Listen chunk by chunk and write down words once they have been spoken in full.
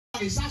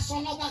bari sa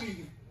solo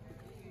bari.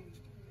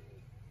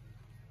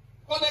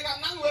 Ko de ka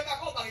nan we ka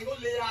ko bari go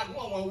le ya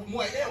mo e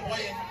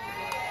boye.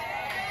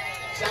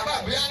 Si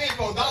aba bia ni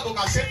ko da do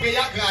ka se pe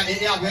ya gran e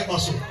ya we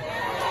oso.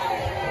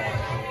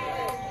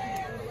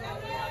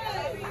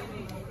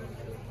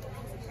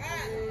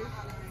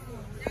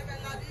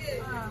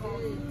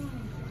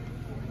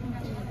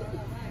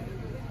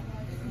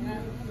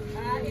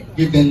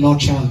 Give them no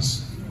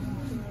chance.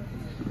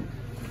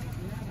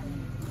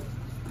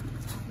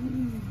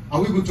 Are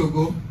we good to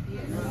go?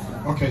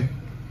 Okay.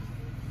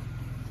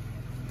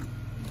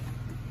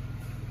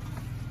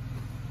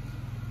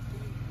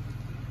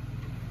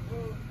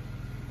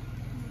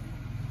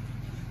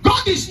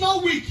 God is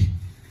not weak,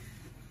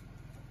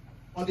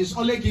 but is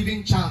only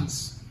giving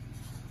chance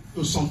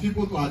to some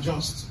people to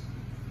adjust.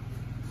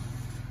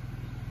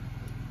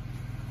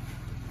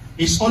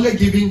 It's only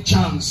giving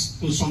chance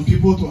to some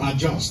people to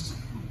adjust.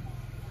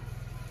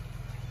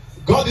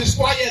 God is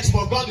quiet,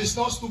 but God is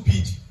not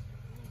stupid.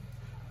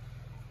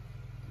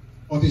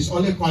 But it's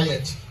only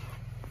quiet.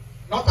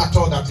 Not at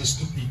all that is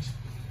stupid.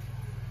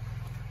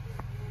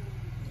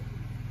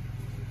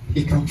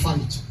 He can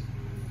fight.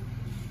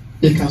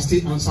 He can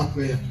still answer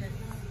prayer.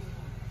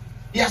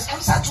 He has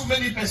answered too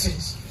many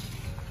persons.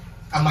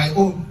 And my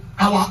own,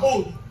 our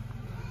own,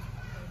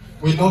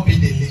 will not be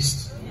the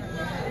least.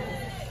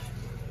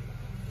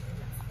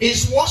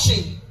 He's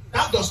watching.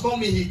 That does not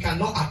mean he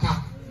cannot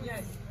attack.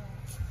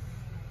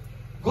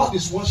 God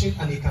is watching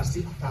and he can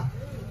still attack.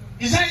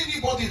 Is there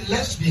anybody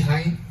left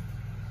behind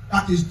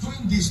that is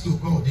doing this to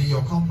God in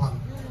your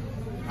compound,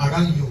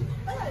 around you,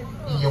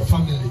 in your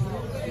family?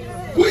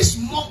 Who is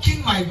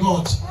mocking my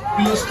God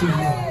close to you?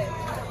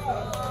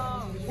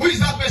 Who is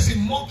that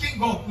person mocking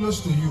God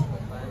close to you?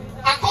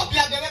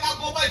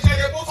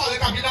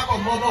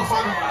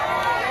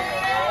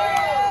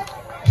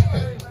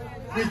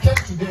 We came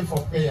today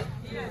for prayer.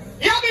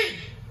 Hear me?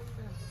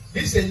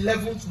 This is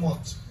 11th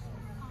month.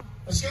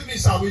 Excuse me,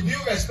 sir, with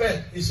due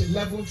respect, it's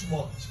 11th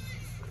month.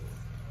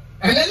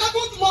 And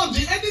 11th month,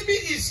 the enemy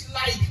is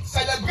like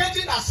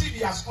celebrating as if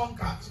he has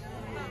conquered.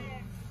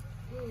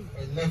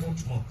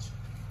 11th month.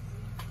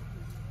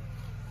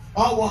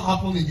 All what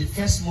happened in the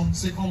first month,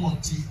 second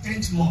month, the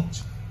 10th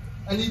month.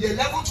 And in the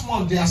 11th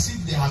month, they are as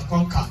if they have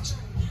conquered.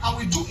 And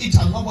we do it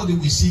and nobody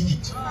will see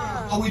it.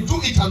 And we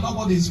do it and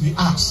nobody will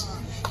ask.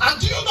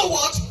 And do you know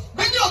what?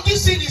 Many of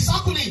these things is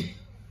happening.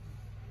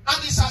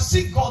 And it's as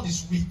if God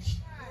is weak.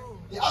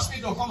 He asked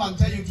me to come and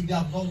tell you today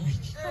I'm not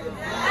weak.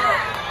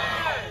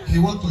 He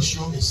wants to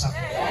show a sign.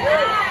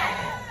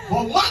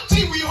 But one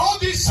thing we hold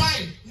this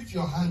sign, if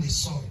your hand is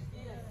soiled.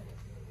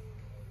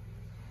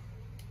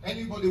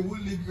 Anybody who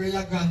leave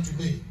prayer ground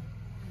today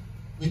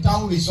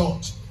without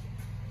result,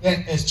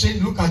 then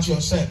exchange, look at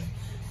yourself.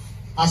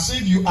 As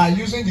if you are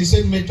using the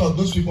same method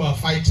those people are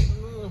fighting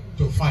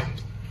to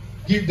fight.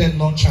 Give them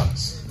no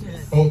chance.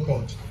 Oh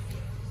God.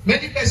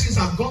 Many persons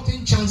have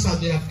gotten chance and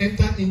they have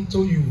entered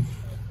into you.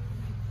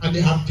 And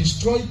they have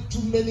destroyed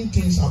too many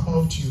things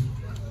about you.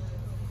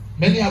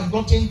 Many have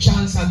gotten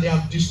chance and they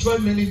have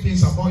destroyed many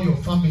things about your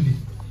family.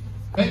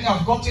 Many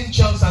have gotten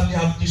chance and they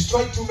have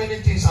destroyed too many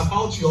things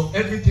about your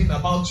everything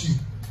about you.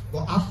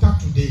 But after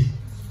today,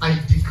 I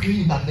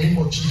decree in the name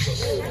of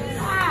Jesus,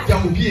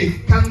 there will be a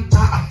counter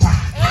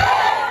attack.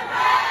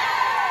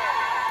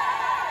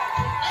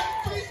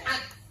 Every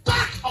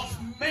attack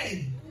of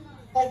men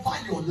over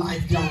your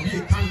life, there will be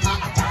a counter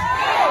attack.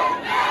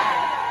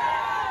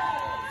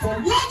 For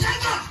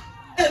whatever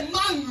a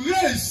man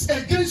raised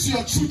against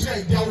your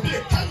children, there will be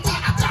a counter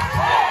attack.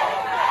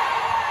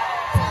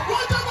 For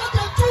whatever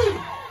they do,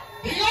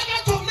 in order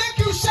to make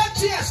you shed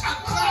tears and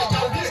cry,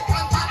 there will be a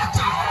counter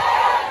attack.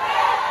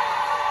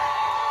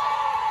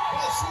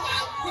 Those who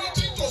are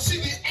waiting to see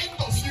the end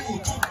of you,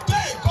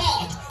 today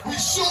God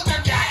will show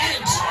them their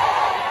end.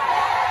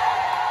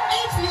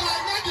 If you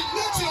are ready,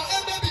 let your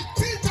end be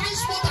 3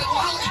 times more than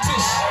how it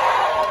is.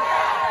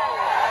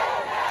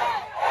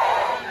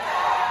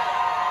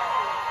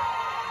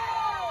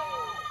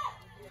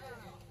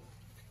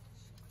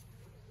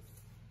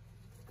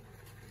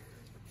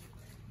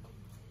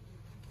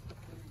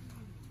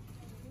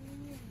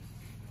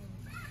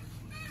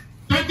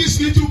 This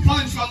little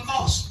point from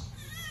us.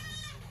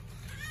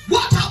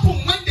 What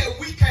happened when the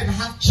wicked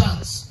have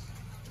chance?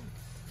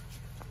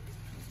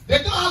 They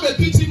don't have a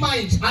pity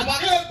mind. And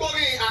when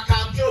everybody I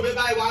can't kill me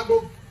by one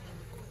go.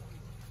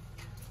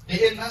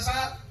 The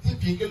nasa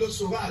tipikelo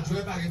suwa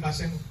adwe ba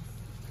ribasen.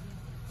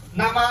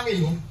 Namari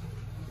yo.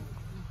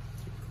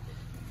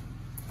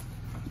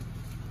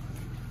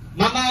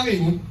 Namari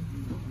yo.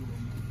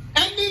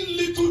 Any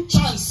little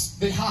chance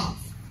they have,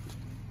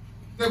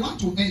 they want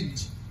to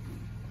end.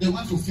 They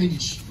want to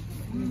finish.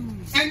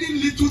 Any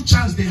little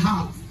chance they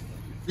have,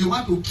 they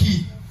want to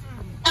kill.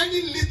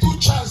 Any little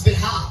chance they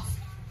have,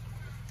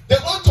 they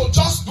want to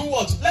just do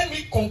what? Let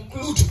me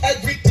conclude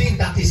everything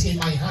that is in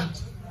my hand.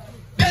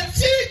 They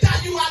feel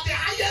that you are the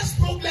highest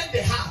problem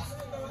they have.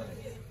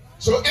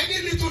 So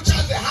any little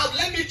chance they have,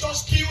 let me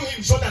just kill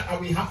him so that I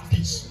will have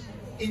peace.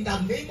 In the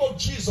name of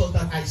Jesus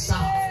that I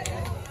serve.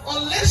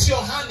 Unless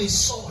your hand is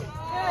soiled,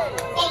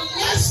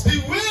 Unless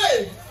the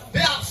way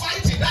they are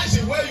fighting, that's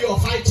the way you are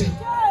fighting.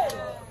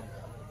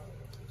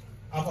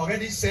 I've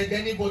already said,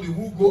 anybody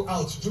who go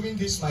out during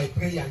this my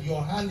prayer,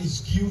 your hand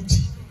is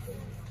guilty.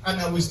 And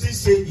I will still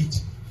say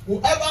it.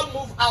 Whoever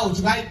move out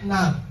right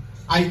now,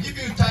 I give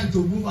you time to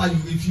move and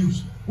you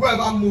refuse.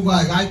 Whoever move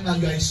out right now,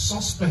 you are a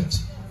suspect.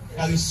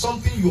 There is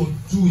something you're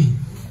doing.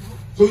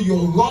 So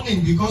you're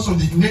running because of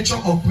the nature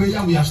of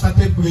prayer we have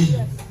started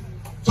praying.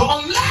 So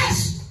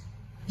unless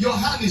your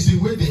hand is the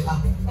way they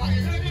are.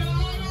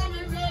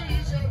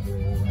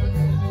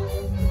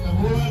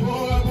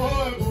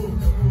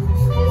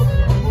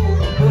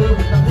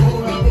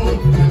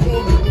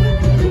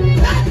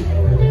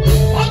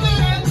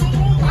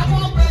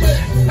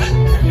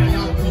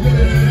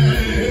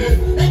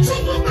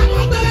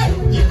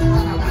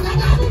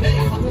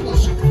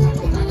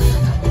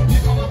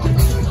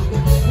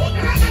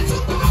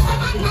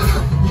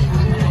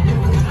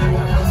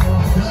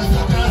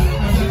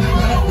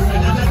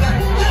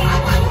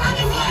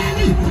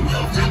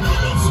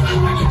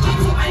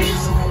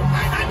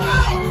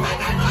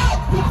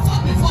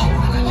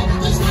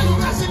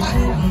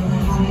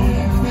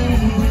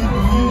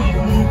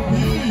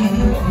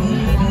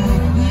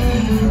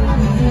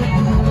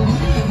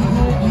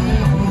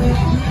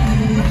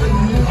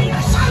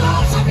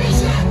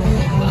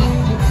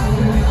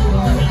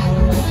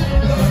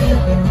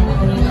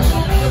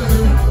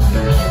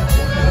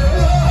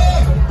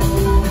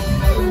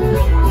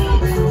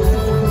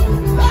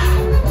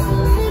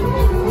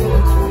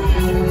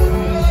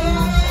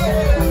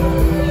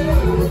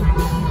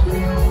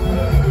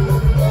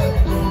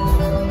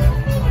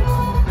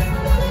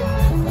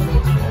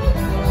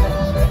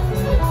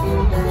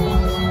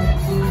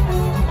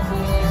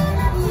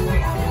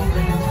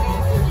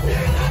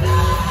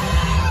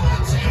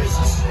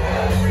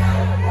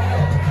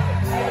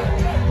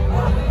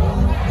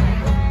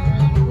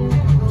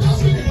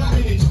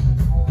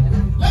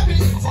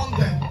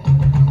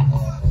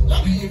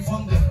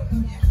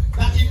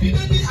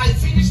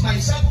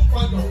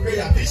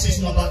 This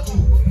is number 2.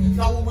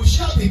 Now we will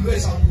share the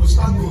grace and we will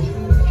start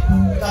going.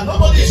 That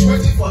nobody is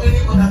waiting for any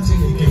other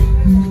thing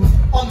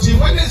again. Until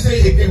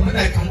Wednesday again, when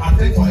I can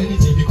attend for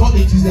anything, because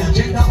it is the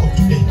agenda of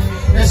today.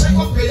 The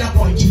second prayer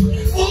point.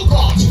 Oh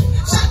God,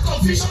 set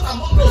confusion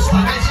among those who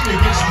are rising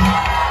against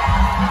me.